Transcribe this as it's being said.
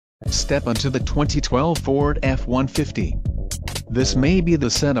Step onto the 2012 Ford F-150. This may be the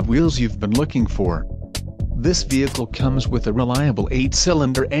set of wheels you've been looking for. This vehicle comes with a reliable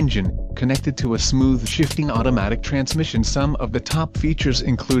 8-cylinder engine, connected to a smooth shifting automatic transmission. Some of the top features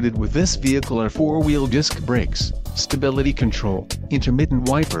included with this vehicle are 4-wheel disc brakes, stability control, intermittent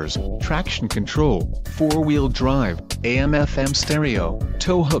wipers, traction control, 4-wheel drive, AM/FM stereo,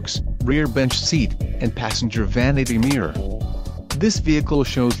 tow hooks, rear bench seat, and passenger vanity mirror. This vehicle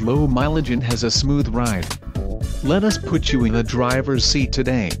shows low mileage and has a smooth ride. Let us put you in the driver's seat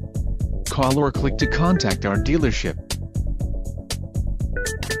today. Call or click to contact our dealership.